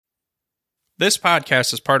This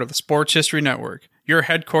podcast is part of the Sports History Network, your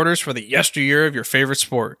headquarters for the yesteryear of your favorite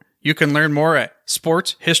sport. You can learn more at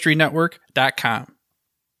sportshistorynetwork.com.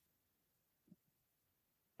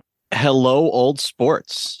 Hello, old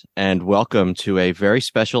sports, and welcome to a very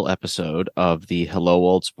special episode of the Hello,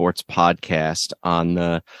 Old Sports podcast on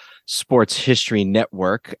the Sports History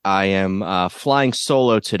Network. I am flying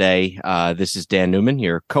solo today. This is Dan Newman,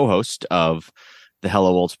 your co-host of the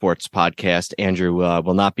Hello, Old Sports podcast. Andrew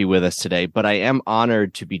will not be with us today, but I am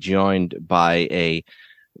honored to be joined by a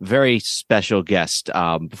very special guest,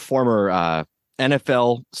 former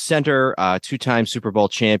NFL center, two-time Super Bowl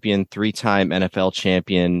champion, three-time NFL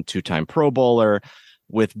champion, two-time Pro Bowler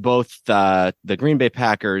with both the Green Bay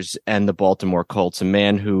Packers and the Baltimore Colts, a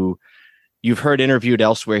man who you've heard interviewed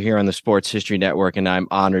elsewhere here on the Sports History Network, and I'm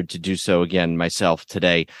honored to do so again myself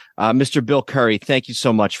today. Mr. Bill Curry, thank you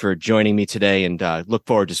so much for joining me today, and look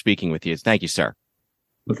forward to speaking with you. Thank you, sir.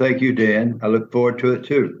 Well, thank you, Dan. I look forward to it,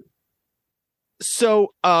 too.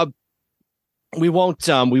 So we won't,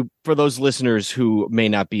 for those listeners who may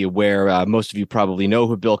not be aware, most of you probably know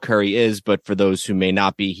who Bill Curry is, but for those who may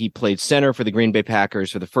not be, he played center for the Green Bay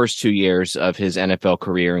Packers for the first 2 years of his NFL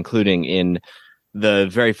career, including in the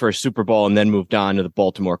very first Super Bowl, and then moved on to the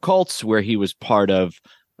Baltimore Colts, where he was part of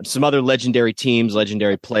some other legendary teams,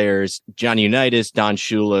 legendary players, Johnny Unitas, Don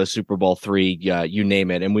Shula, Super Bowl III, you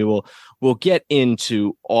name it. And we'll get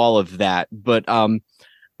into all of that. But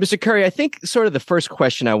Mr. Curry, I think sort of the first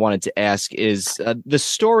question I wanted to ask is the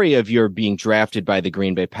story of your being drafted by the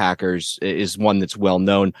Green Bay Packers is one that's well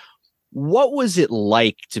known. What was it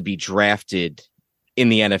like to be drafted in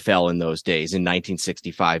the NFL in those days in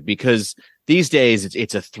 1965? Because these days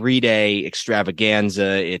it's a 3-day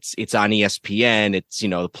extravaganza. It's on ESPN. It's, you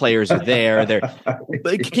know, the players are there.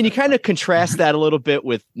 Can you kind of contrast that a little bit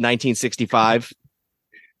with 1965?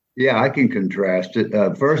 Yeah, I can contrast it.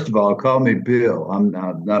 First of all, call me Bill. I'm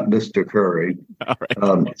not Mr. Curry. All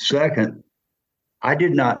right. Second, I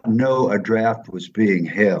did not know a draft was being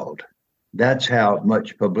held. That's how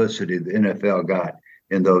much publicity the NFL got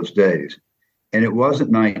in those days. And it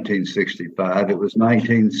wasn't 1965, it was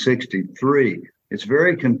 1963. It's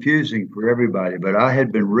very confusing for everybody, but I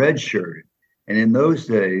had been redshirted. And in those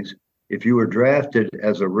days, if you were drafted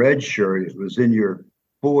as a redshirt, it was in your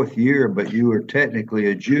fourth year, but you were technically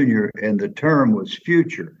a junior and the term was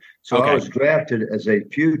future. So Okay. I was drafted as a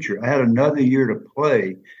future. I had another year to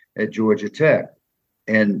play at Georgia Tech.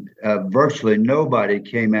 And virtually nobody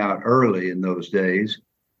came out early in those days.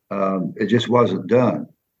 It just wasn't done.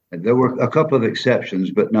 There were a couple of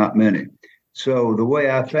exceptions, but not many. So the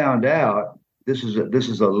way I found out, this is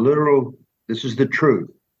the truth.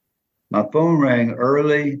 My phone rang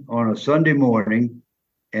early on a Sunday morning,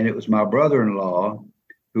 and it was my brother-in-law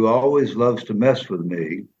who always loves to mess with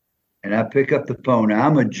me. And I pick up the phone. Now,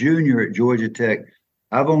 I'm a junior at Georgia Tech.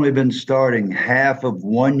 I've only been starting half of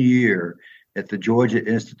 1 year at the Georgia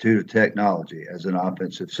Institute of Technology as an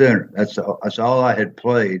offensive center. That's all I had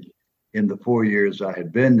played in the 4 years I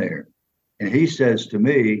had been there. And he says to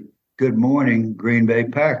me, "Good morning, Green Bay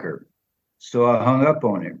Packer." So I hung up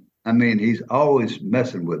on him. I mean, he's always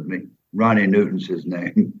messing with me. Ronnie Newton's his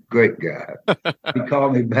name. Great guy. He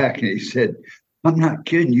called me back and he said, "I'm not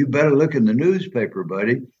kidding. You better look in the newspaper,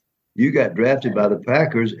 buddy. You got drafted by the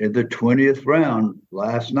Packers in the 20th round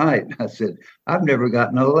last night." I said, "I've never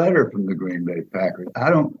gotten a letter from the Green Bay Packers. I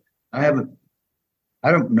don't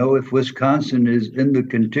know if Wisconsin is in the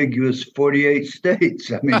contiguous 48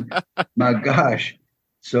 states. I mean, my gosh."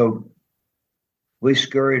 So we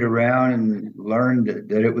scurried around and learned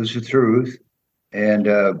that it was the truth. And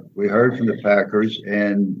we heard from the Packers,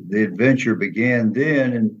 and the adventure began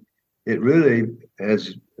then. And it really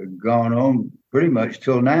has gone on pretty much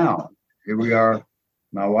till now. Here we are.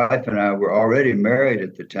 My wife and I were already married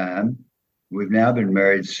at the time. We've now been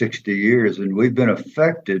married 60 years, and we've been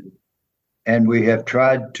affected. And we have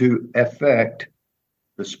tried to affect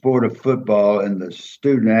the sport of football and the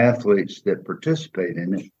student athletes that participate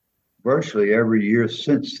in it virtually every year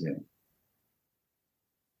since then.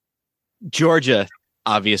 Georgia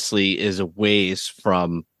obviously is a ways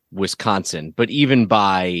from Wisconsin, but even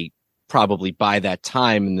probably by that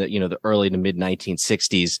time in the early to mid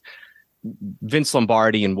 1960s, Vince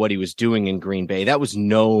Lombardi and what he was doing in Green Bay, that was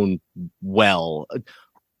known well.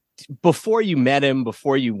 Before you met him,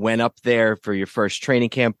 before you went up there for your first training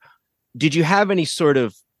camp, did you have any sort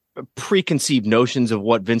of preconceived notions of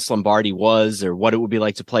what Vince Lombardi was or what it would be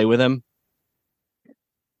like to play with him?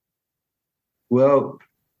 Well,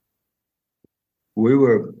 we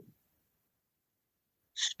were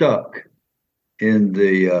stuck in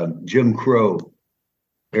the Jim Crow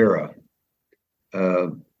era.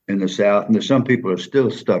 And in the South, and there's some people are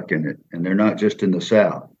still stuck in it, and they're not just in the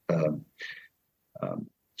South.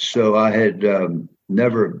 So I had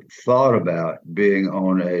never thought about being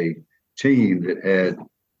on a team that had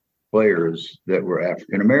players that were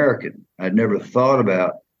African American. I'd never thought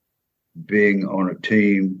about being on a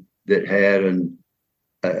team that had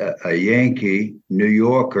a Yankee, New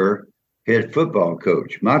Yorker head football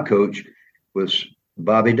coach. My coach was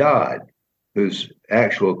Bobby Dodd, whose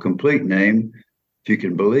actual complete name, if you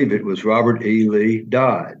can believe it, was Robert E. Lee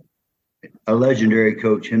Dodd, a legendary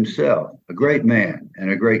coach himself, a great man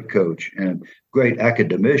and a great coach and a great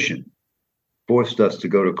academician. Forced us to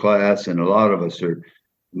go to class, and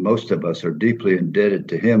most of us are deeply indebted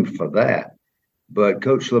to him for that. But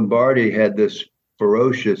Coach Lombardi had this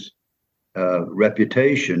ferocious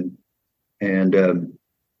reputation, and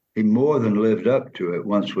he more than lived up to it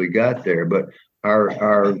once we got there. But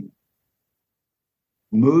our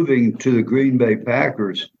moving to the Green Bay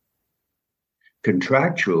Packers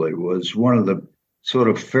contractually was one of the sort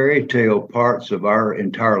of fairy tale parts of our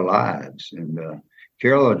entire lives. And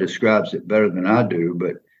Carola describes it better than I do,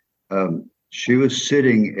 but she was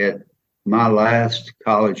sitting at my last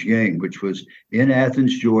college game, which was in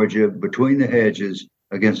Athens, Georgia, between the hedges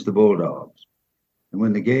against the Bulldogs. And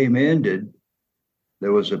when the game ended,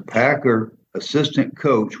 there was a Packer assistant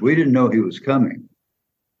coach. We didn't know he was coming.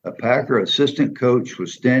 A Packer assistant coach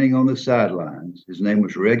was standing on the sidelines. His name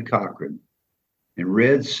was Red Cochran. And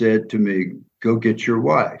Red said to me, "Go get your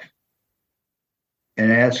wife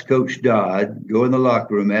and ask Coach Dodd, go in the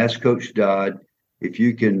locker room, ask Coach Dodd if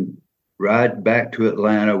you can ride back to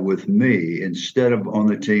Atlanta with me instead of on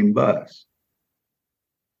the team bus.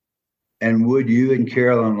 And would you and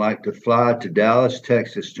Carolyn like to fly to Dallas,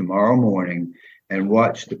 Texas tomorrow morning and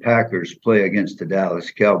watch the Packers play against the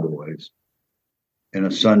Dallas Cowboys in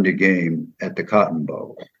a Sunday game at the Cotton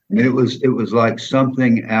Bowl?" I mean, it was like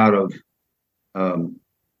something out of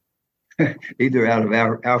either out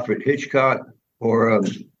of Alfred Hitchcock or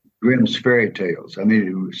Grimm's fairy tales. I mean,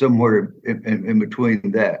 it was somewhere in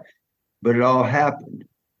between that. But it all happened.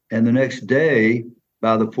 And the next day,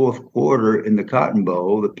 by the fourth quarter in the Cotton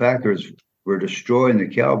Bowl, the Packers were destroying the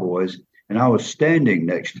Cowboys. And I was standing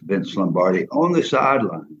next to Vince Lombardi on the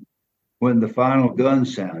sideline when the final gun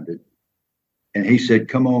sounded. And he said,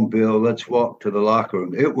 "Come on, Bill, let's walk to the locker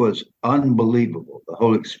room." It was unbelievable. The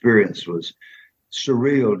whole experience was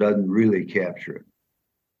surreal, doesn't really capture it.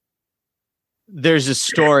 There's a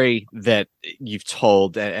story that you've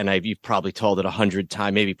told, and you've probably told it 100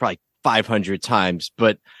 times, maybe probably 500 times,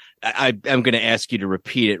 but I'm going to ask you to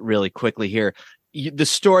repeat it really quickly here. The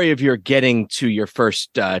story of your getting to your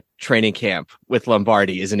first training camp with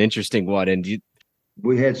Lombardi is an interesting one. And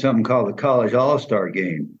we had something called the College All-Star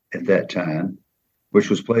Game at that time, which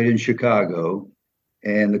was played in Chicago.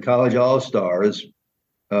 And the College All-Stars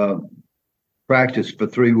practiced for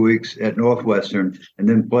 3 weeks at Northwestern and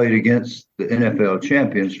then played against the NFL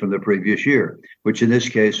champions from the previous year, which in this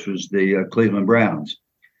case was the Cleveland Browns.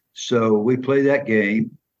 So we played that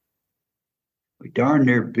game. We darn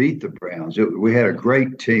near beat the Browns. We had a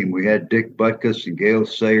great team. We had Dick Butkus and Gale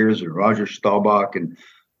Sayers and Roger Staubach and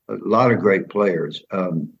a lot of great players.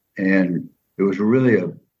 And it was really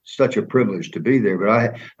such a privilege to be there.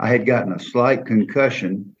 But I had gotten a slight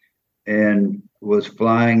concussion and was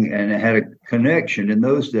flying and had a connection. In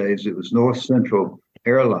those days, it was North Central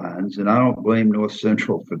Airlines. And I don't blame North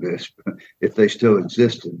Central for this, if they still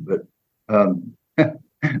existed. But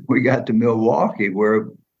we got to Milwaukee where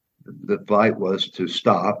the flight was to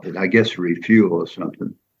stop and I guess refuel or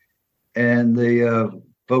something. And the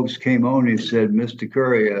folks came on and said, "Mr.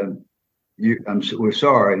 Curry, we're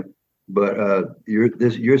sorry, but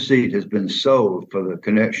your seat has been sold for the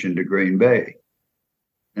connection to Green Bay."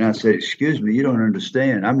 And I said, "Excuse me, you don't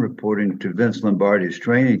understand. I'm reporting to Vince Lombardi's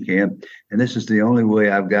training camp, and this is the only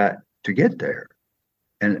way I've got to get there.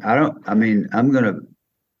 And I don't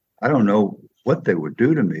know what they would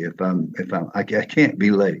do to me I can't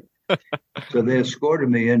be late." So they escorted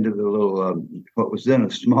me into the little, what was then a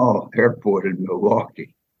small airport in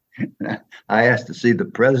Milwaukee. And I asked to see the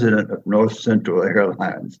president of North Central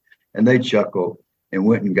Airlines, and they chuckled and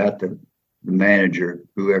went and got the manager,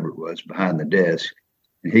 whoever it was, behind the desk.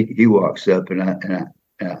 And he walks up, and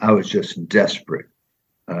I was just desperate.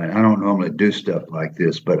 I don't normally do stuff like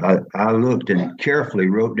this, but I looked and carefully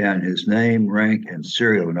wrote down his name, rank, and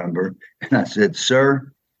serial number. And I said,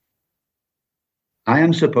 "Sir, I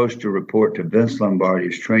am supposed to report to Vince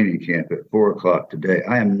Lombardi's training camp at 4:00 today.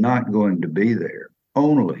 I am not going to be there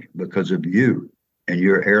only because of you and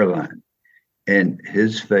your airline." And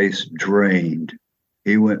his face drained.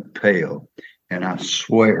 He went pale. And I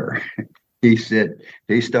swear He said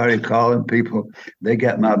he started calling people. They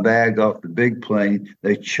got my bag off the big plane.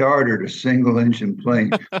 They chartered a single-engine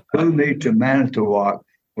plane, flew me to Manitowoc,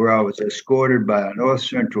 where I was escorted by a North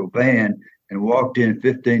Central band and walked in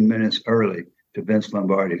 15 minutes early to Vince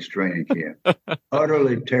Lombardi's training camp.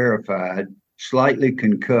 Utterly terrified, slightly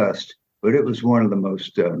concussed, but it was one of the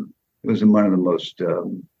most.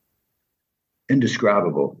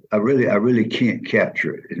 Indescribable. I really can't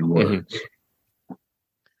capture it in words.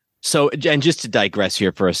 So, and just to digress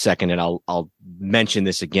here for a second, and I'll mention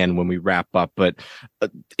this again when we wrap up, but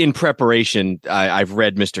in preparation, I've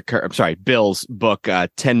read Bill's book,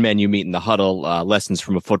 10 Men You Meet in the Huddle, Lessons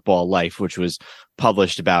from a Football Life, which was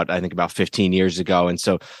published about 15 years ago. And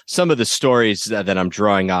so some of the stories that I'm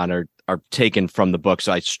drawing on are taken from the book.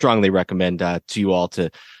 So I strongly recommend to you all to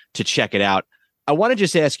check it out. I want to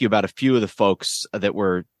just ask you about a few of the folks that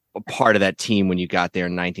were a part of that team when you got there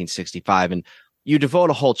in 1965. And you devote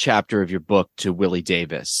a whole chapter of your book to Willie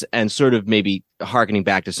Davis, and sort of maybe hearkening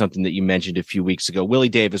back to something that you mentioned a few weeks ago. Willie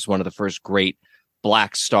Davis, one of the first great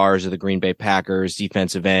black stars of the Green Bay Packers,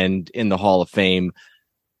 defensive end in the Hall of Fame.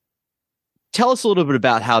 Tell us a little bit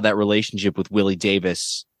about how that relationship with Willie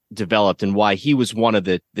Davis developed and why he was one of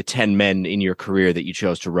the 10 men in your career that you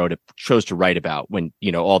chose to write about when,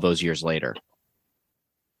 all those years later.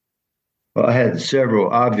 Well, I had several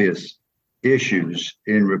obvious issues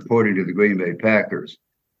in reporting to the Green Bay Packers.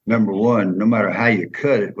 Number one, no matter how you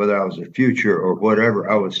cut it, whether I was a future or whatever,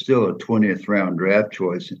 I was still a 20th round draft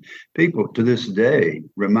choice. And people to this day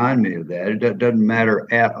remind me of that. It doesn't matter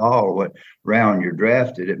at all what round you're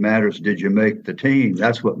drafted. It matters, did you make the team?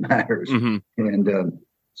 That's what matters. Mm-hmm. And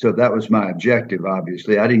so that was my objective,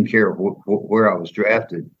 obviously. I didn't care where I was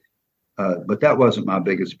drafted, but that wasn't my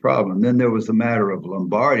biggest problem. Then there was the matter of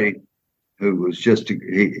Lombardi, who was just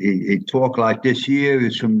he talked like this here. He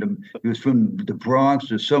was from the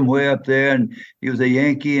Bronx or somewhere up there, and he was a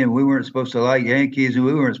Yankee, and we weren't supposed to like Yankees, and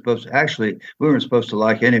we weren't supposed to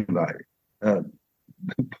like anybody.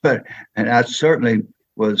 But I certainly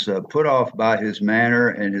was put off by his manner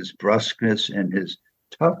and his brusqueness and his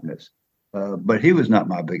toughness. But he was not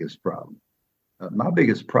my biggest problem. My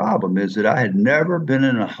biggest problem is that I had never been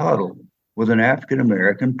in a huddle with an African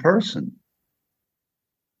American person.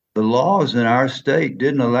 The laws in our state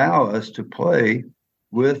didn't allow us to play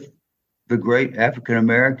with the great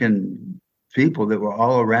African-American people that were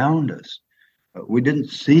all around us. We didn't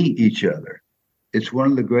see each other. It's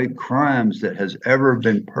one of the great crimes that has ever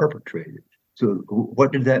been perpetrated. So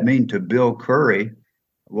what did that mean to Bill Curry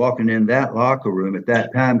walking in that locker room at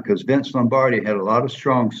that time? Because Vince Lombardi had a lot of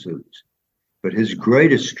strong suits, but his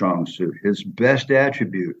greatest strong suit, his best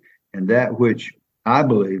attribute, and that which I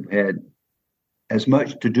believe had as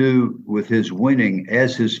much to do with his winning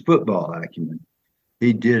as his football acumen,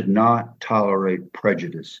 he did not tolerate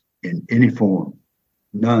prejudice in any form.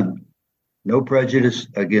 None. No prejudice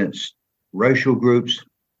against racial groups,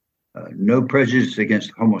 no prejudice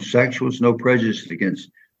against homosexuals, no prejudice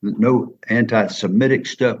against no anti-Semitic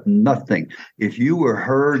stuff, nothing. If you were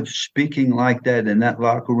heard speaking like that in that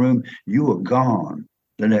locker room, you were gone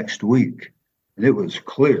the next week. And it was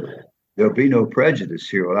clear. There'll be no prejudice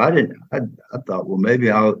here. Well, I thought, well,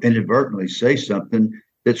 maybe I'll inadvertently say something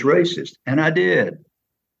that's racist. And I did.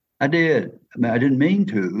 I mean, I didn't mean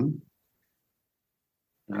to.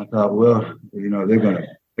 And I thought, well, they're going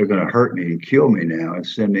to hurt me and kill me now and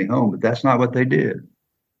send me home. But that's not what they did.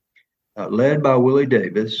 Led by Willie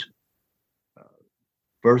Davis,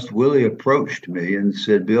 first Willie approached me and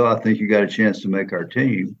said, Bill, I think you got a chance to make our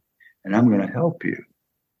team, and I'm going to help you.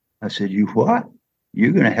 I said, you what?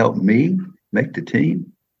 You're going to help me make the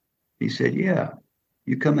team? He said, yeah.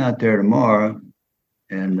 You come out there tomorrow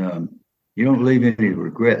and you don't leave any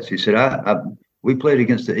regrets. He said, we played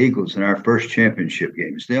against the Eagles in our first championship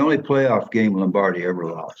game. It's the only playoff game Lombardi ever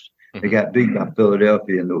lost. They got beat by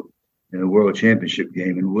Philadelphia in the World Championship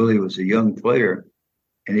game, and Willie was a young player,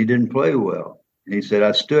 and he didn't play well. And he said,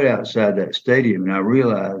 I stood outside that stadium, and I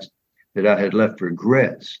realized that I had left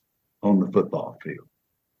regrets on the football field.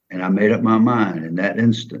 And I made up my mind in that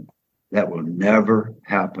instant that will never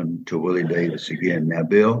happen to Willie Davis again. Now,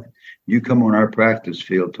 Bill, you come on our practice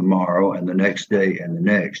field tomorrow and the next day and the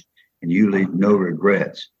next, and you leave no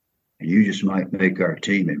regrets, and you just might make our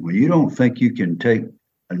team. And when you don't think you can take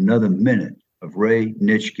another minute of Ray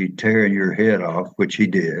Nitschke tearing your head off, which he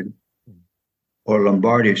did, or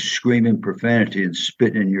Lombardi screaming profanity and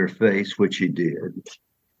spitting in your face, which he did,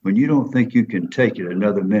 when you don't think you can take it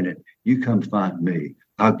another minute, you come find me.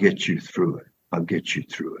 I'll get you through it. I'll get you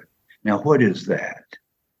through it. Now, what is that?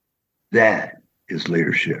 That is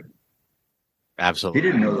leadership. Absolutely. He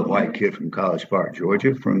didn't know the white kid from College Park,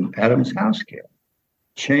 Georgia, from Adams House Cat.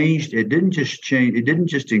 changed. It didn't just change. It didn't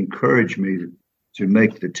just encourage me to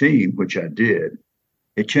make the team, which I did.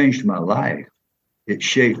 It changed my life. It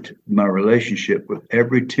shaped my relationship with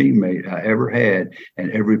every teammate I ever had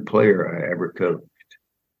and every player I ever coached.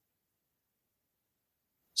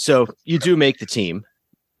 So you do make the team,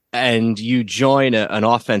 and you join an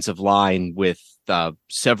offensive line with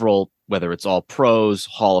several, whether it's all pros,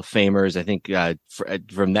 Hall of Famers. I think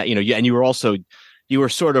from that, and you were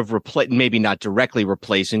sort of maybe not directly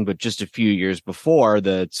replacing, but just a few years before,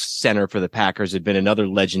 the center for the Packers had been another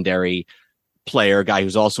legendary player, guy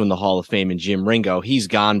who's also in the Hall of Fame, and Jim Ringo. He's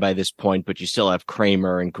gone by this point, but you still have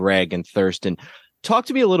Kramer and Greg and Thurston. Talk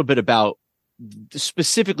to me a little bit about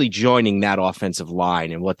specifically joining that offensive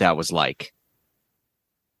line and what that was like.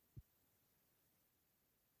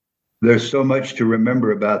 There's so much to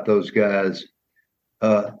remember about those guys.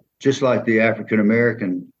 Just like the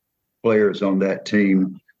African-American players on that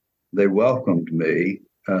team, they welcomed me.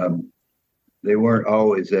 They weren't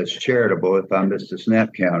always as charitable. If I missed a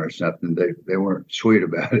snap count or something, they weren't sweet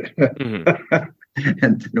about it. Mm-hmm.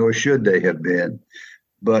 And nor should they have been.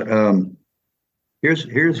 But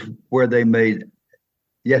here's where they made.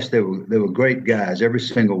 Yes, they were great guys, every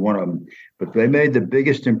single one of them. But they made the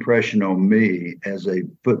biggest impression on me as a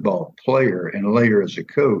football player and later as a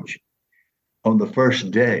coach on the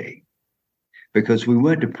first day, because we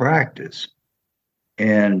went to practice,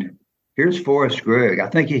 and here's Forrest Gregg. I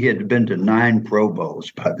think he had been to 9 Pro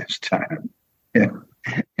Bowls by this time. Yeah.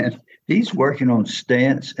 And he's working on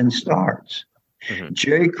stance and starts. Mm-hmm.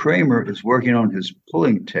 Jerry Kramer is working on his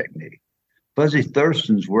pulling technique. Buzzy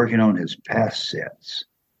Thurston's working on his pass sets.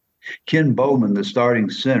 Ken Bowman, the starting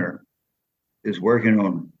center, is working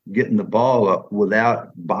on getting the ball up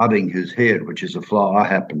without bobbing his head, which is a flaw I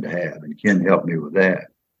happen to have, and Ken helped me with that.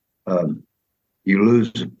 You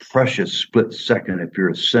lose a precious split second if you're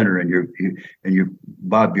a center and you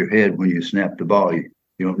bob your head when you snap the ball. You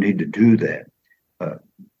don't need to do that.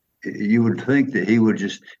 You would think that he would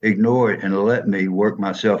just ignore it and let me work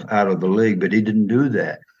myself out of the league, but he didn't do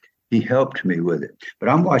that. He helped me with it. But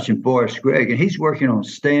I'm watching Forrest Gregg, and he's working on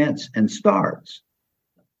stance and starts.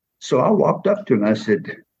 So I walked up to him. I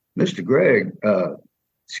said, Mr. Gregg,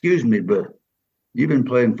 excuse me, but you've been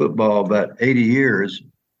playing football about 80 years,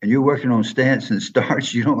 and you're working on stance and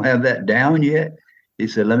starts. You don't have that down yet? He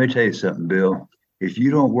said, let me tell you something, Bill. If you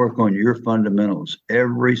don't work on your fundamentals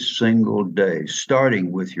every single day,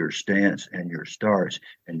 starting with your stance and your starts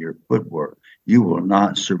and your footwork, you will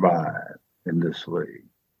not survive in this league.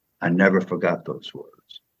 I never forgot those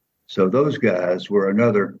words. So those guys were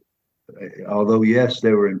another, although, yes,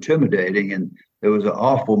 they were intimidating. And there was an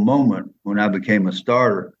awful moment when I became a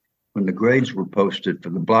starter, when the grades were posted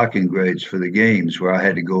for the blocking grades for the games, where I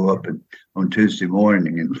had to go up on Tuesday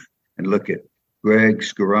morning and look at Greg,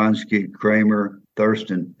 Skoronski, Kramer,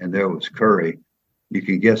 Thurston, and there was Curry. You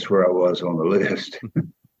can guess where I was on the list.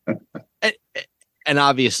 And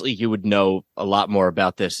obviously you would know a lot more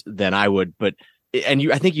about this than I would, but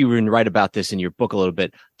I think you were write about this in your book a little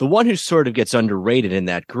bit. The one who sort of gets underrated in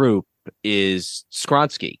that group is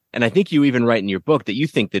Skoronski. And I think you even write in your book that you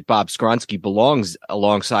think that Bob Skoronski belongs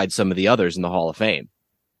alongside some of the others in the Hall of Fame.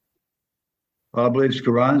 Well, I believe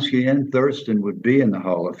Skoronski and Thurston would be in the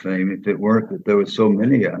Hall of Fame if it weren't that there were so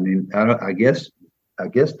many. I mean, I guess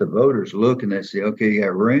the voters look and they say, okay, you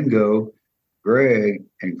got Ringo, Greg,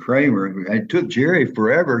 and Kramer. It took Jerry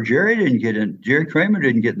forever. Jerry Kramer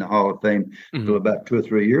didn't get in the Hall of Fame until about 2 or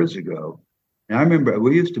 3 years ago. And I remember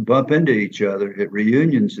we used to bump into each other at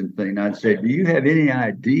reunions and things. I'd say, do you have any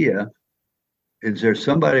idea? Is there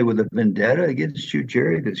somebody with a vendetta against you,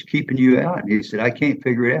 Jerry, that's keeping you out? And he said, I can't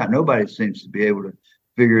figure it out. Nobody seems to be able to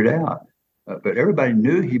figure it out. But everybody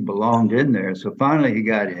knew he belonged in there. So finally he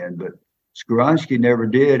got in. But Skoronski never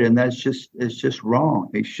did. And it's just wrong.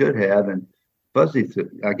 He should have. And Buzzy,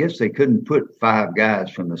 I guess they couldn't put 5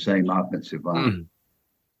 guys from the same offensive line.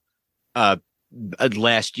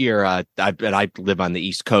 Last year, I live on the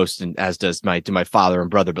East Coast, and as does my father and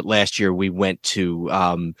brother. But last year we went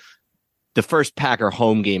to the first Packer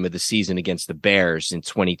home game of the season against the Bears in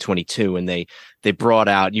 2022. And they brought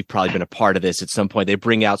out, you've probably been a part of this at some point, they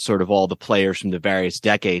bring out sort of all the players from the various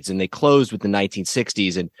decades, and they closed with the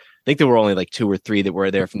 1960s. And I think there were only like 2 or 3 that were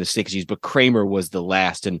there from the 60s, but Kramer was the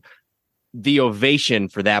last. And the ovation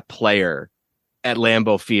for that player at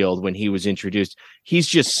Lambeau Field when he was introduced, he's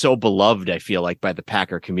just so beloved, I feel like, by the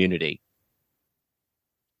Packer community.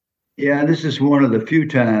 Yeah, this is one of the few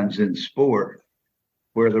times in sport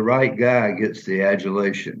where the right guy gets the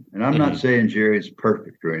adulation. And I'm not saying Jerry's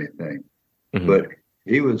perfect or anything, but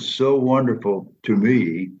he was so wonderful to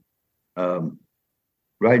me,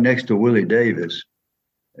 right next to Willie Davis.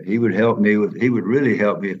 He would help me he would really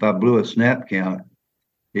help me if I blew a snap count.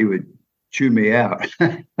 He would chew me out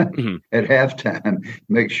Mhm. at halftime,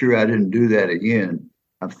 make sure I didn't do that again.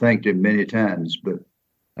 I've thanked him many times, but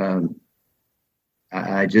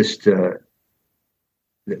I just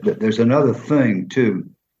there's another thing too,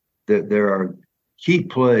 that there are key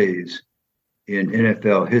plays in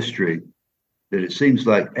NFL history that it seems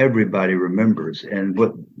like everybody remembers, and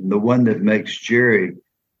what the one that makes Jerry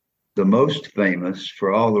the most famous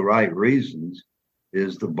for all the right reasons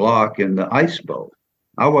is the block in the Ice Bowl.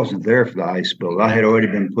 I wasn't there for the Ice Bowl. I had already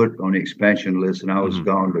been put on the expansion list, and I was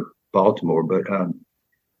gone to Baltimore.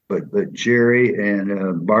 But Jerry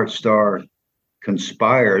and Bart Starr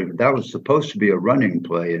conspired. That was supposed to be a running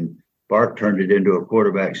play, and Bart turned it into a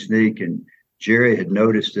quarterback sneak. And Jerry had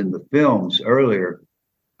noticed in the films earlier,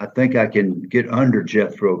 I think I can get under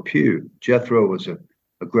Jethro Pugh. Jethro was a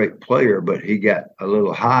great player, but he got a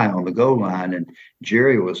little high on the goal line, and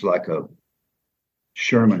Jerry was like a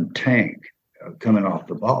Sherman tank coming off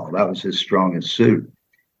the ball. That was his strongest suit.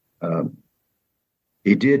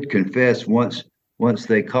 He did confess once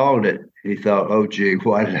they called it, he thought, oh, gee,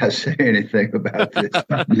 why did I say anything about this?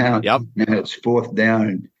 Now it's fourth down,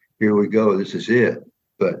 and here we go. This is it.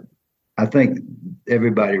 But I think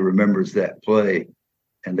everybody remembers that play,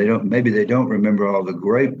 and maybe they don't remember all the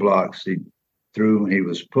great blocks he threw when he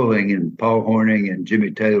was pulling, and Paul Hornung and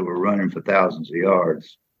Jimmy Taylor were running for thousands of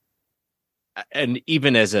yards. And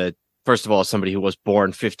even first of all, somebody who was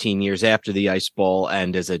born 15 years after the Ice Bowl,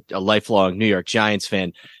 and as a lifelong New York Giants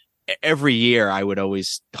fan, every year I would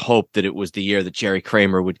always hope that it was the year that Jerry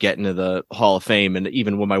Kramer would get into the Hall of Fame. And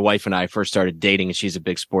even when my wife and I first started dating, and she's a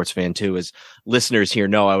big sports fan too, as listeners here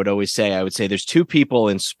know, I would say there's two people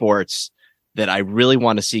in sports that I really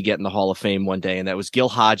want to see get in the Hall of Fame one day. And that was Gil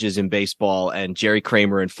Hodges in baseball and Jerry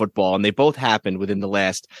Kramer in football. And they both happened within the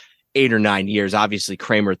last 8 or 9 years. Obviously,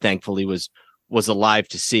 Kramer, thankfully, was alive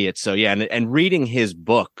to see it. So yeah. And reading his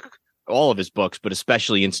book, all of his books, but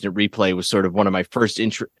especially Instant Replay, was sort of one of my first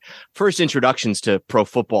introductions to pro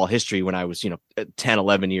football history when I was, 10,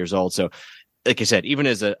 11 years old. So like I said, even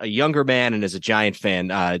as a younger man and as a Giant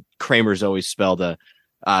fan, Kramer's always held a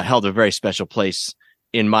very special place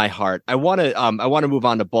in my heart. I want to move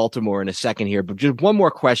on to Baltimore in a second here, but just one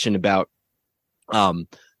more question about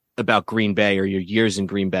Green Bay, or your years in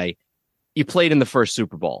Green Bay. You played in the first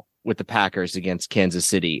Super Bowl with the Packers against Kansas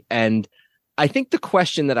City. And I think the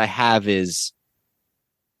question that I have is,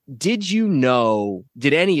 did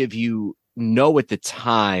any of you know at the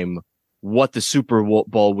time what the Super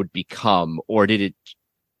Bowl would become, or did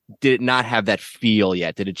it not have that feel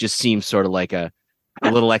yet? Did it just seem sort of like a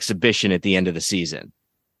little exhibition at the end of the season?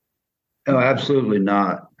 No, absolutely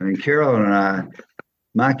not. I mean,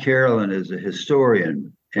 my Carolyn is a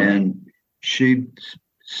historian, and she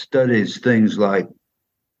studies things like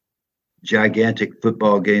gigantic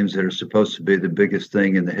football games that are supposed to be the biggest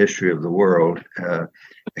thing in the history of the world.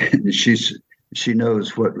 And she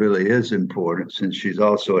knows what really is important, since she's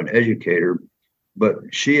also an educator. But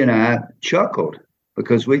she and I chuckled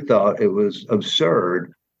because we thought it was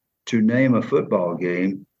absurd to name a football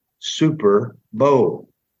game Super Bowl.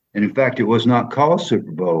 And in fact, it was not called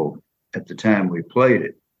Super Bowl at the time we played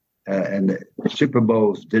it. And the Super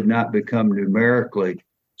Bowls did not become numerically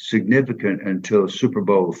significant until Super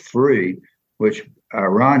Bowl III, which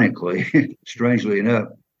ironically, strangely enough,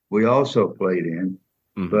 we also played in.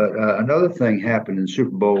 Mm-hmm. But another thing happened in Super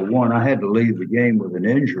Bowl I. I had to leave the game with an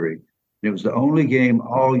injury. And it was the only game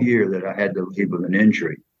all year that I had to leave with an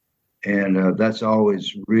injury. And that's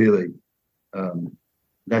always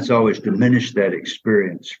diminished that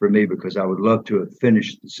experience for me, because I would love to have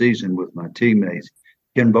finished the season with my teammates.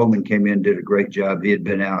 Ken Bowman came in, did a great job. He had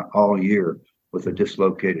been out all year with a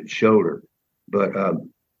dislocated shoulder. But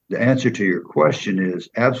the answer to your question is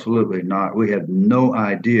absolutely not. We had no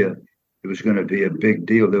idea it was going to be a big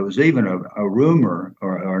deal. There was even a rumor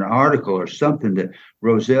or an article or something that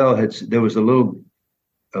Rozelle there was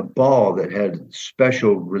a ball that had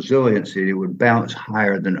special resiliency. It would bounce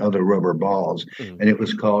higher than other rubber balls, and it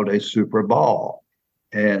was called a Super Ball.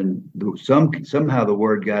 And somehow the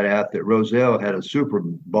word got out that Rozelle had a Super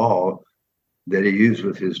Ball that he used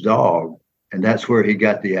with his dog, and that's where he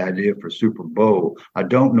got the idea for Super Bowl. I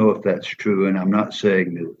don't know if that's true, and I'm not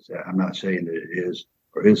saying that it is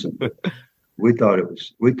or isn't. We thought it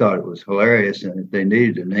was hilarious, and if they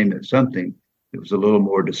needed to name it something, it was a little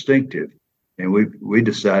more distinctive. And we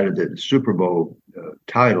decided that the Super Bowl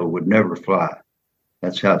title would never fly.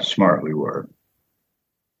 That's how smart we were.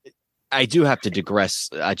 I do have to digress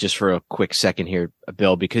just for a quick second here,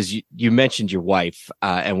 Bill, because you mentioned your wife.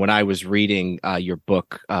 And when I was reading your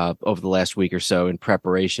book over the last week or so in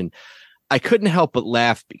preparation, I couldn't help but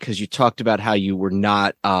laugh because you talked about how you were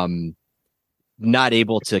not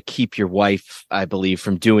able to keep your wife, I believe,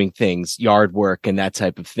 from doing things, yard work and that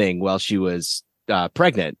type of thing while she was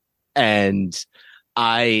pregnant. And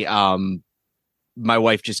my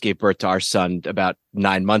wife just gave birth to our son about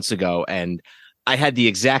 9 months ago, and I had the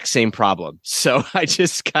exact same problem. So I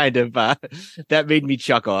just kind of, that made me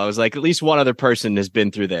chuckle. I was like, at least one other person has been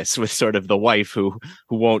through this, with sort of the wife who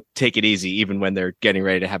won't take it easy even when they're getting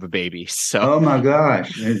ready to have a baby. So, oh my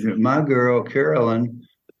gosh, my girl, Carolyn,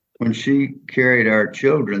 when she carried our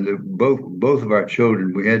children, both of our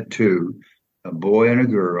children, we had two, a boy and a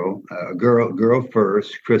girl. Girl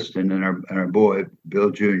first, Kristen, and our boy, Bill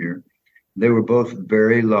Jr. They were both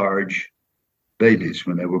very large babies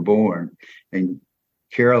when they were born, and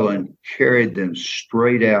Carolyn carried them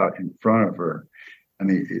straight out in front of her. I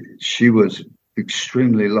mean, she was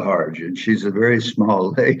extremely large, and she's a very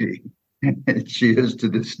small lady. And she is to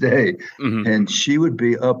this day. Mhm. And she would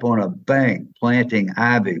be up on a bank planting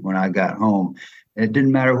ivy when I got home. And it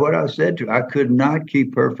didn't matter what I said to her. I could not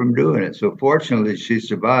keep her from doing it. So fortunately, she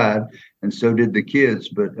survived, and so did the kids.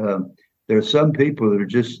 But there are some people that are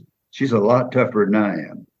just, she's a lot tougher than I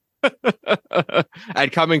am.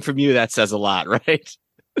 And coming from you, that says a lot, right?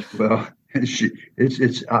 Well,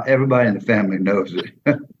 it's everybody in the family knows it.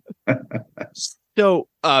 So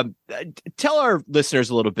tell our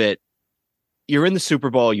listeners a little bit. You're in the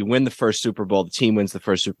Super Bowl. You win the first Super Bowl. The team wins the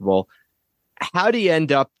first Super Bowl. How do you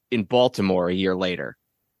end up in Baltimore a year later?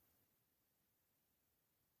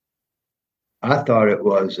 I thought it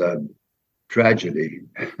was a tragedy.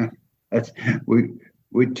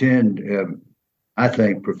 We tend, I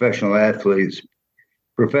think, professional athletes,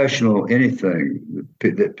 professional anything,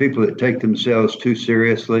 that people that take themselves too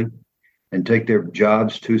seriously and take their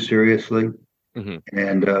jobs too seriously. Mm-hmm.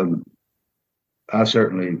 And I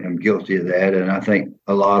certainly am guilty of that, and I think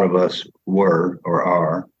a lot of us were or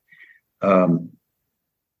are.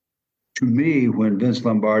 To me, when Vince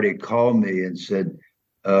Lombardi called me and said,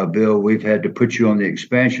 Bill, we've had to put you on the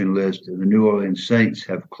expansion list, and the New Orleans Saints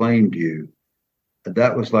have claimed you,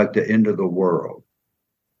 that was like the end of the world.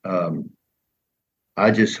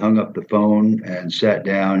 I just hung up the phone and sat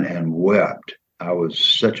down and wept. I was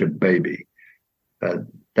such a baby.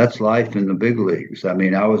 That's life in the big leagues. I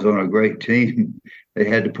mean, I was on a great team. They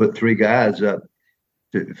had to put 3 guys up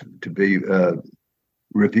to be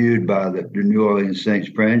reviewed by the New Orleans Saints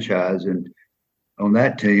franchise. And on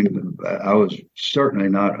that team, I was certainly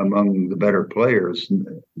not among the better players.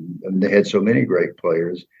 And they had so many great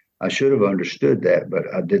players. I should have understood that, but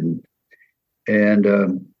I didn't.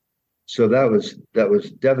 And so that was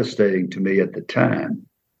devastating to me at the time.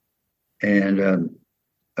 And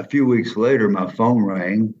a few weeks later, my phone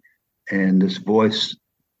rang, and this voice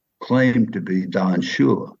claimed to be Don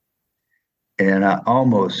Shula. And I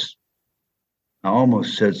almost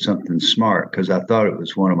said something smart, because I thought it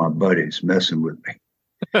was one of my buddies messing with me.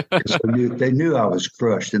 They knew I was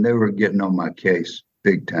crushed, and they were getting on my case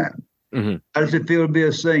big time. Mm-hmm. How does it feel to be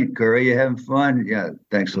a Saint, Curry? You having fun? Yeah,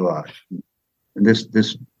 thanks a lot. And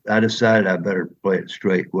this, I decided I better play it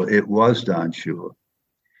straight. Well, it was Don Shula.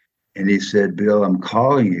 And he said, Bill, I'm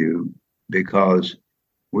calling you because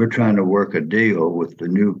we're trying to work a deal with the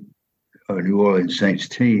New Orleans Saints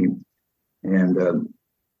team. And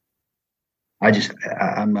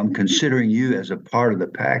I'm considering you as a part of the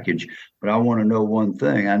package, but I want to know one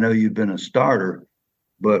thing. I know you've been a starter,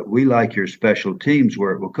 but we like your special teams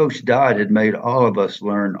work. Well, Coach Dodd had made all of us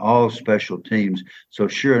learn all special teams. So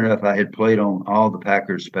sure enough, I had played on all the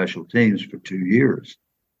Packers special teams for 2 years.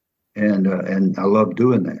 And I loved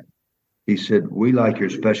doing that. He said, we like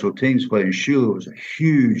your special teams play. And Shula was a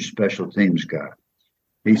huge special teams guy.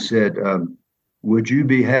 He said, would you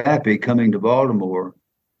be happy coming to Baltimore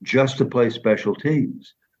just to play special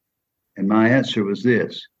teams? And my answer was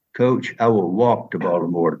this: Coach, I will walk to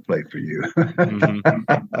Baltimore to play for you. Mm-hmm.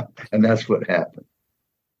 And that's what happened.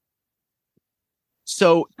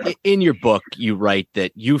 So in your book, you write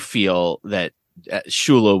that you feel that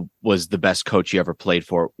Shula was the best coach you ever played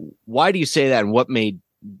for. Why do you say that, and what made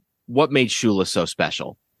Shula so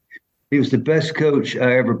special? He was the best coach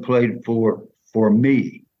I ever played for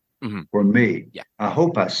me. Mm-hmm. For me. Yeah. I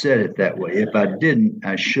hope I said it that way. If I didn't,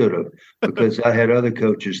 I should have, because I had other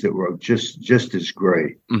coaches that were just as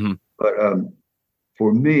great. Mm-hmm. But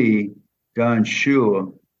for me, Don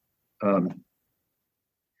Shula,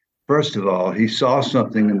 first of all, he saw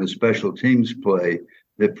something in the special teams play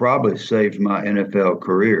that probably saved my NFL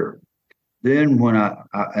career. Then when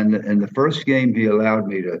in the first game, he allowed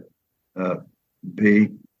me to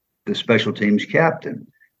be the special teams captain.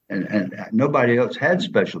 and nobody else had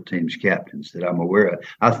special teams captains that I'm aware of.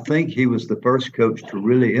 I think he was the first coach to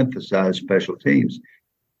really emphasize special teams.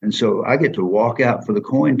 And so I get to walk out for the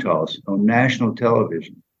coin toss on national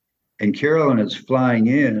television. And Carolyn is flying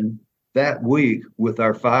in that week with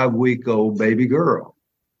our 5-week-old baby girl.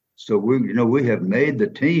 So we have made the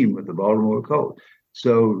team with the Baltimore Colts.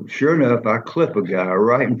 So sure enough, I clip a guy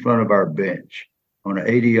right in front of our bench on an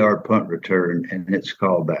 80-yard punt return, and it's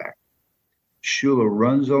called back. Shula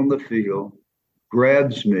runs on the field,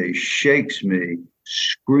 grabs me, shakes me,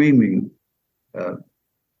 screaming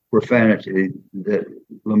profanity that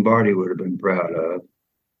Lombardi would have been proud of.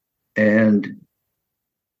 And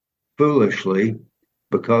foolishly,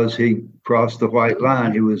 because he crossed the white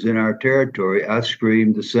line, he was in our territory, I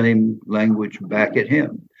screamed the same language back at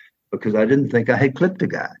him because I didn't think I had clipped the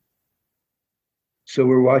guy. So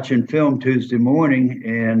we're watching film Tuesday morning,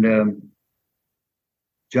 and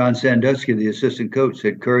John Sandusky, the assistant coach,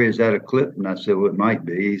 said, "Curry, is that a clip?" And I said, "Well, it might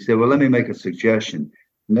be." He said, "Well, let me make a suggestion.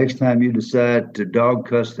 Next time you decide to dog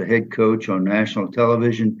cuss the head coach on national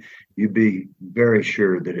television, you be very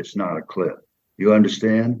sure that it's not a clip. You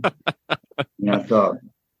understand?" And I thought,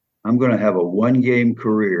 I'm going to have a 1-game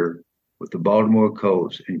career with the Baltimore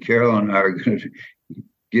Colts, and Carol and I are going to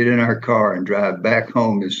get in our car and drive back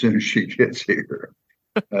home as soon as she gets here.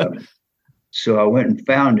 So I went and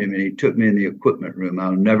found him, and he took me in the equipment room.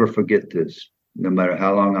 I'll never forget this, no matter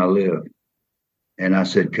how long I live. And I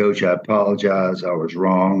said, "Coach, I apologize. I was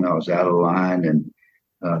wrong. I was out of line,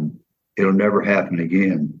 and it'll never happen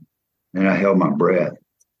again." And I held my breath.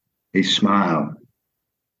 He smiled.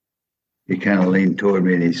 He kind of leaned toward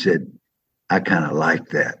me and he said, "I kind of like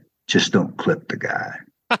that. Just don't clip the guy."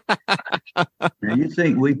 Now, you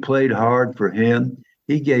think we played hard for him?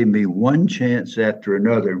 He gave me one chance after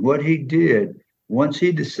another. And what he did, once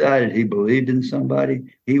he decided he believed in somebody,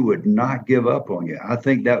 he would not give up on you. I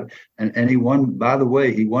think that, and he won, by the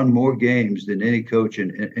way, he won more games than any coach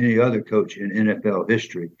and any other coach in NFL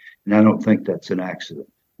history. And I don't think that's an accident.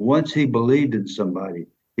 Once he believed in somebody,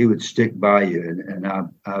 he would stick by you. And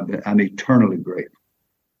I'm eternally grateful.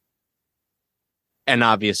 And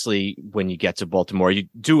obviously, when you get to Baltimore, you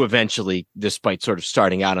do eventually, despite sort of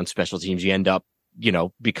starting out on special teams, you end up,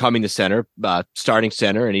 becoming the center, starting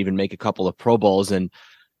center, and even make a couple of Pro Bowls and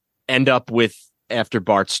end up with, after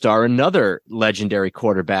Bart Starr, another legendary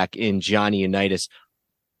quarterback in Johnny Unitas.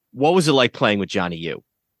 What was it like playing with Johnny U?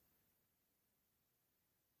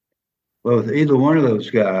 Well, with either one of those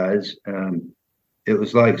guys, it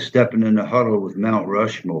was like stepping in the huddle with Mount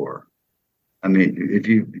Rushmore. I mean, if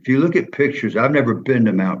you look at pictures, I've never been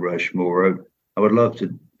to Mount Rushmore. I would love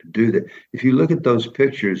to do that. If you look at those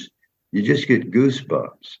pictures, you just get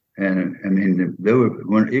goosebumps. And I mean,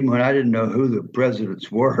 even when I didn't know who the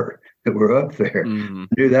presidents were that were up there, I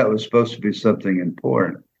knew that was supposed to be something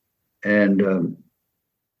important. And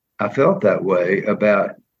I felt that way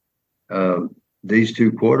about these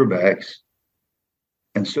two quarterbacks,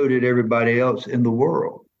 and so did everybody else in the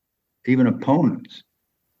world, even opponents.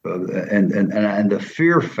 And the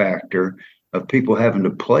fear factor of people having to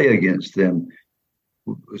play against them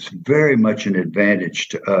was very much an advantage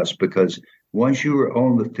to us, because once you were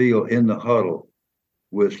on the field in the huddle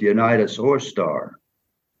with Unitas or Starr,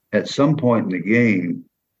 at some point in the game,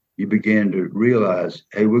 you began to realize,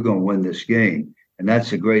 hey, we're going to win this game. And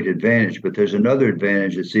that's a great advantage. But there's another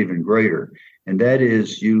advantage that's even greater. And that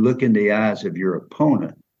is, you look in the eyes of your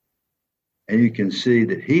opponent and you can see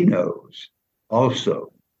that he knows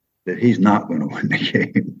also that he's not going to win the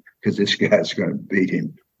game, because this guy's going to beat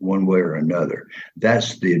him one way or another.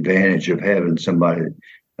 That's the advantage of having somebody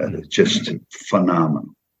that's just phenomenal.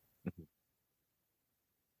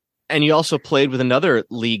 And you also played with another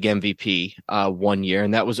league MVP 1 year,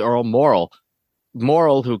 and that was Earl Morrall.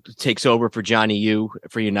 Morrall, who takes over for Johnny U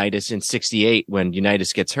for Unitas in '68 when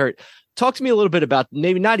Unitas gets hurt. Talk to me a little bit about,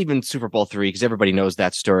 maybe not even Super Bowl III, because everybody knows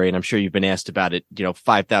that story, and I'm sure you've been asked about it,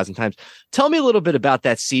 5,000 times. Tell me a little bit about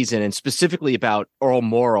that season, and specifically about Earl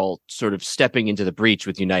Morrall sort of stepping into the breach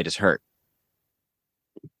with Unitas hurt.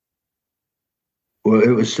 Well,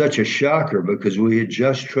 it was such a shocker because we had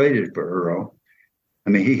just traded for Earl. I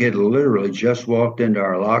mean, he had literally just walked into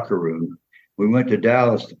our locker room. We went to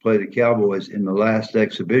Dallas to play the Cowboys in the last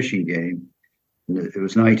exhibition game. It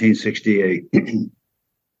was 1968.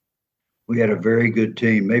 We had a very good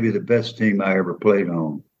team, maybe the best team I ever played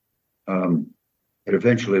on. It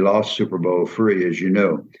eventually lost Super Bowl III, as you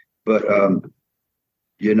know. But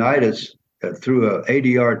Unitas threw an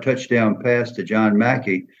 80-yard touchdown pass to John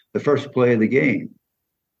Mackey, the first play of the game.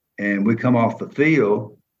 And we come off the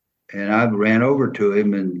field, and I ran over to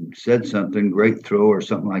him and said something, great throw or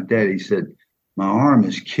something like that. He said, "My arm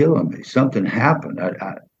is killing me. Something happened.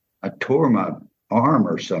 I tore my arm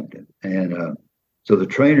or something. And so the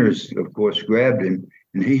trainers, of course, grabbed him,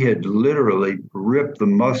 and he had literally ripped the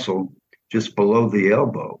muscle just below the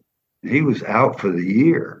elbow. He was out for the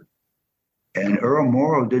year. And Earl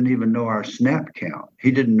Morrall didn't even know our snap count.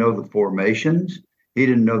 He didn't know the formations. He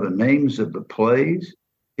didn't know the names of the plays.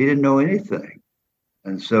 He didn't know anything.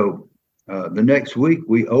 And so the next week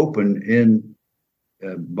we opened in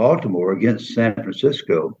Baltimore against San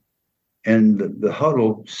Francisco, and the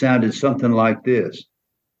huddle sounded something like this.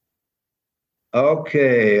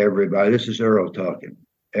 Okay, everybody, this is Earl talking.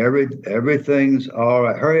 Everything's all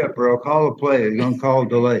right. Hurry up, Earl. Call a play. You're going to call a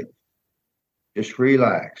delay. Just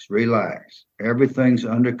relax. Everything's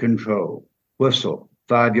under control. Whistle,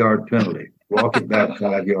 5-yard penalty. Walk it back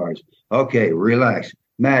 5 yards. Okay, relax.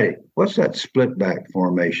 Matty, what's that split back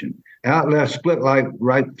formation? Out left, split like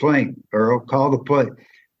right flank. Earl, call the play.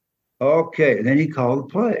 Okay, and then he called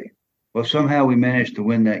the play. Well, somehow we managed to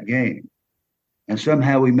win that game. And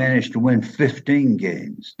somehow we managed to win 15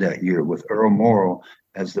 games that year with Earl Morrall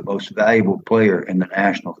as the most valuable player in the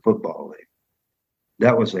National Football League.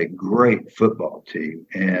 That was a great football team.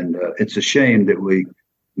 And it's a shame that we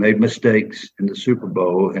made mistakes in the Super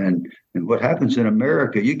Bowl. And what happens in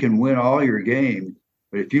America, you can win all your games,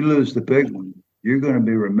 but if you lose the big one, you're going to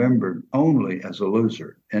be remembered only as a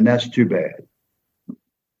loser. And that's too bad.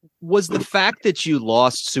 Was the fact that you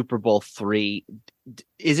lost Super Bowl III,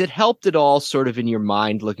 is it helped at all sort of in your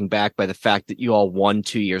mind looking back by the fact that you all won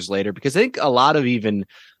 2 years later? Because I think a lot of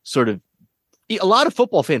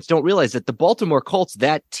football fans don't realize that the Baltimore Colts,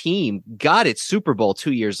 that team, got its Super Bowl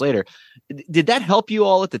 2 years later. Did that help you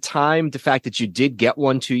all at the time, the fact that you did get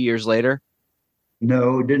one 2 years later?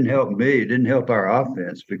 No, it didn't help me. It didn't help our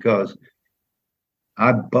offense because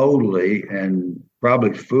I boldly and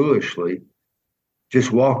probably foolishly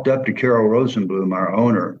just walked up to Carroll Rosenbloom, our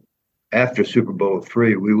owner, after Super Bowl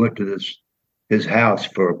III. We went to his house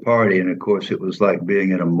for a party, and of course it was like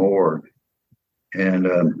being in a morgue. And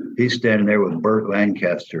he's standing there with Burt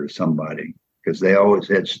Lancaster or somebody, because they always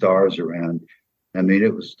had stars around. I mean,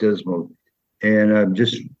 it was dismal. And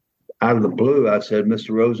just out of the blue, I said,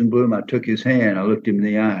 Mr. Rosenbloom, I took his hand. I looked him in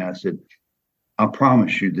the eye. I said, I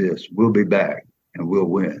promise you this, we'll be back and we'll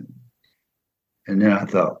win. And then I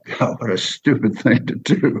thought, God, what a stupid thing to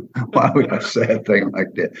do. Why would I say a thing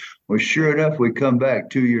like that? Well, sure enough, we come back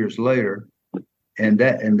 2 years later, and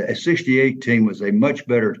the 68 team was a much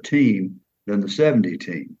better team than the 70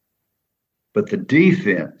 team. But the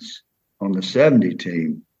defense on the 70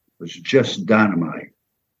 team was just dynamite.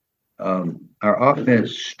 Our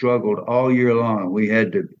offense struggled all year long. We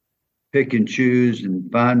had to pick and choose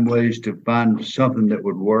and find ways to find something that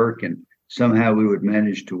would work, and somehow we would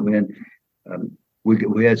manage to win.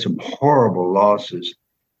 We had some horrible losses,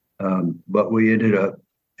 but we ended up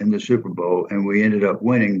in the Super Bowl and we ended up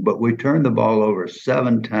winning. But we turned the ball over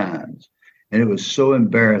 7 times, and it was so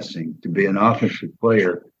embarrassing to be an offensive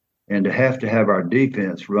player and to have our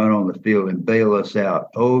defense run on the field and bail us out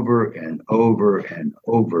over and over and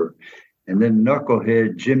over. And then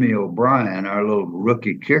knucklehead Jimmy O'Brien, our little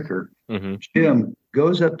rookie kicker, Jim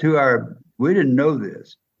goes up to we didn't know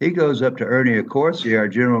this. He goes up to Ernie Accorsi, our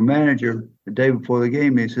general manager, the day before the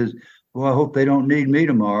game. He says, well, I hope they don't need me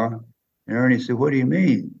tomorrow. And Ernie said, what do you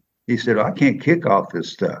mean? He said, I can't kick off this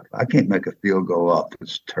stuff. I can't make a field goal off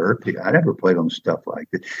this turf. I never played on stuff like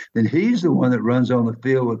this. Then he's the one that runs on the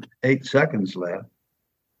field with 8 seconds left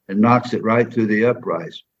and knocks it right through the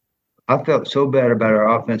uprights. I felt so bad about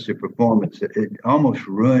our offensive performance that it almost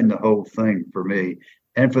ruined the whole thing for me.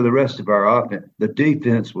 And for the rest of our offense, the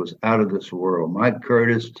defense was out of this world. Mike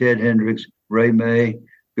Curtis, Ted Hendricks, Ray May,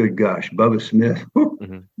 good gosh, Bubba Smith.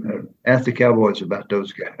 Ask the Cowboys about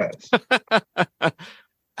those guys.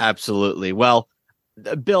 Absolutely. Well,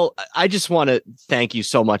 Bill, I just want to thank you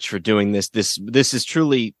so much for doing this. This is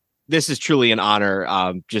truly an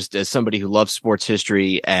honor. Just as somebody who loves sports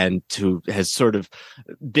history and who has sort of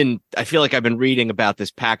I feel like I've been reading about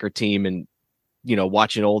this Packer team and,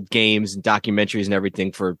 watching old games and documentaries and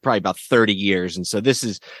everything for probably about 30 years. And so this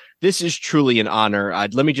is truly an honor.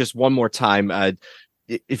 Let me just one more time,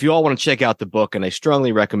 if you all want to check out the book, and I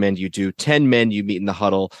strongly recommend you do, 10 Men You Meet in the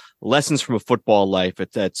Huddle, Lessons from a Football Life.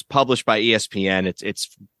 It's published by ESPN.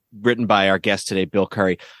 It's written by our guest today, Bill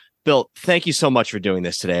Curry. Bill, thank you so much for doing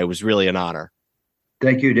this today. It was really an honor.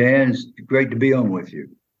 Thank you, Dan. It's great to be on with you.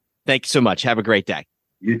 Thank you so much. Have a great day.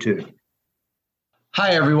 You too.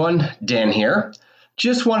 Hi, everyone. Dan here.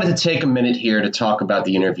 Just wanted to take a minute here to talk about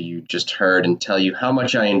the interview you just heard and tell you how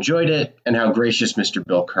much I enjoyed it and how gracious Mr.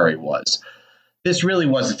 Bill Curry was. This really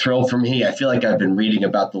was a thrill for me. I feel like I've been reading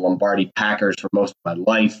about the Lombardi Packers for most of my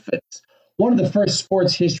life. It's One of the first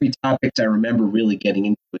sports history topics I remember really getting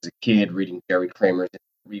into as a kid, reading Jerry Kramer's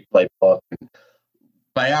replay book and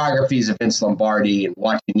biographies of Vince Lombardi and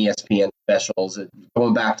watching ESPN specials, and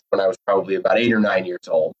going back to when I was probably about 8 or 9 years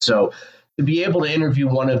old. So to be able to interview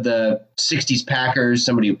one of the 60s Packers,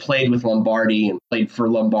 somebody who played with Lombardi and played for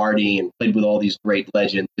Lombardi and played with all these great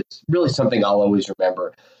legends, it's really something I'll always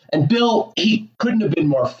remember. And Bill, he couldn't have been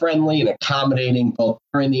more friendly and accommodating both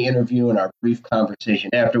during the interview and our brief conversation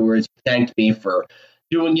afterwards. He thanked me for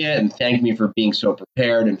doing it and thanked me for being so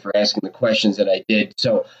prepared and for asking the questions that I did.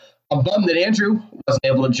 So I'm bummed that Andrew wasn't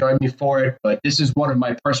able to join me for it, but this is one of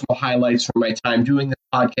my personal highlights from my time doing this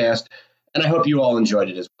podcast, and I hope you all enjoyed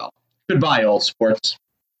it as well. Goodbye, old sports.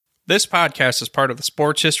 This podcast is part of the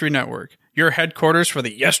Sports History Network, your headquarters for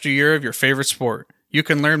the yesteryear of your favorite sport. You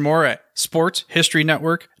can learn more at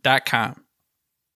sportshistorynetwork.com.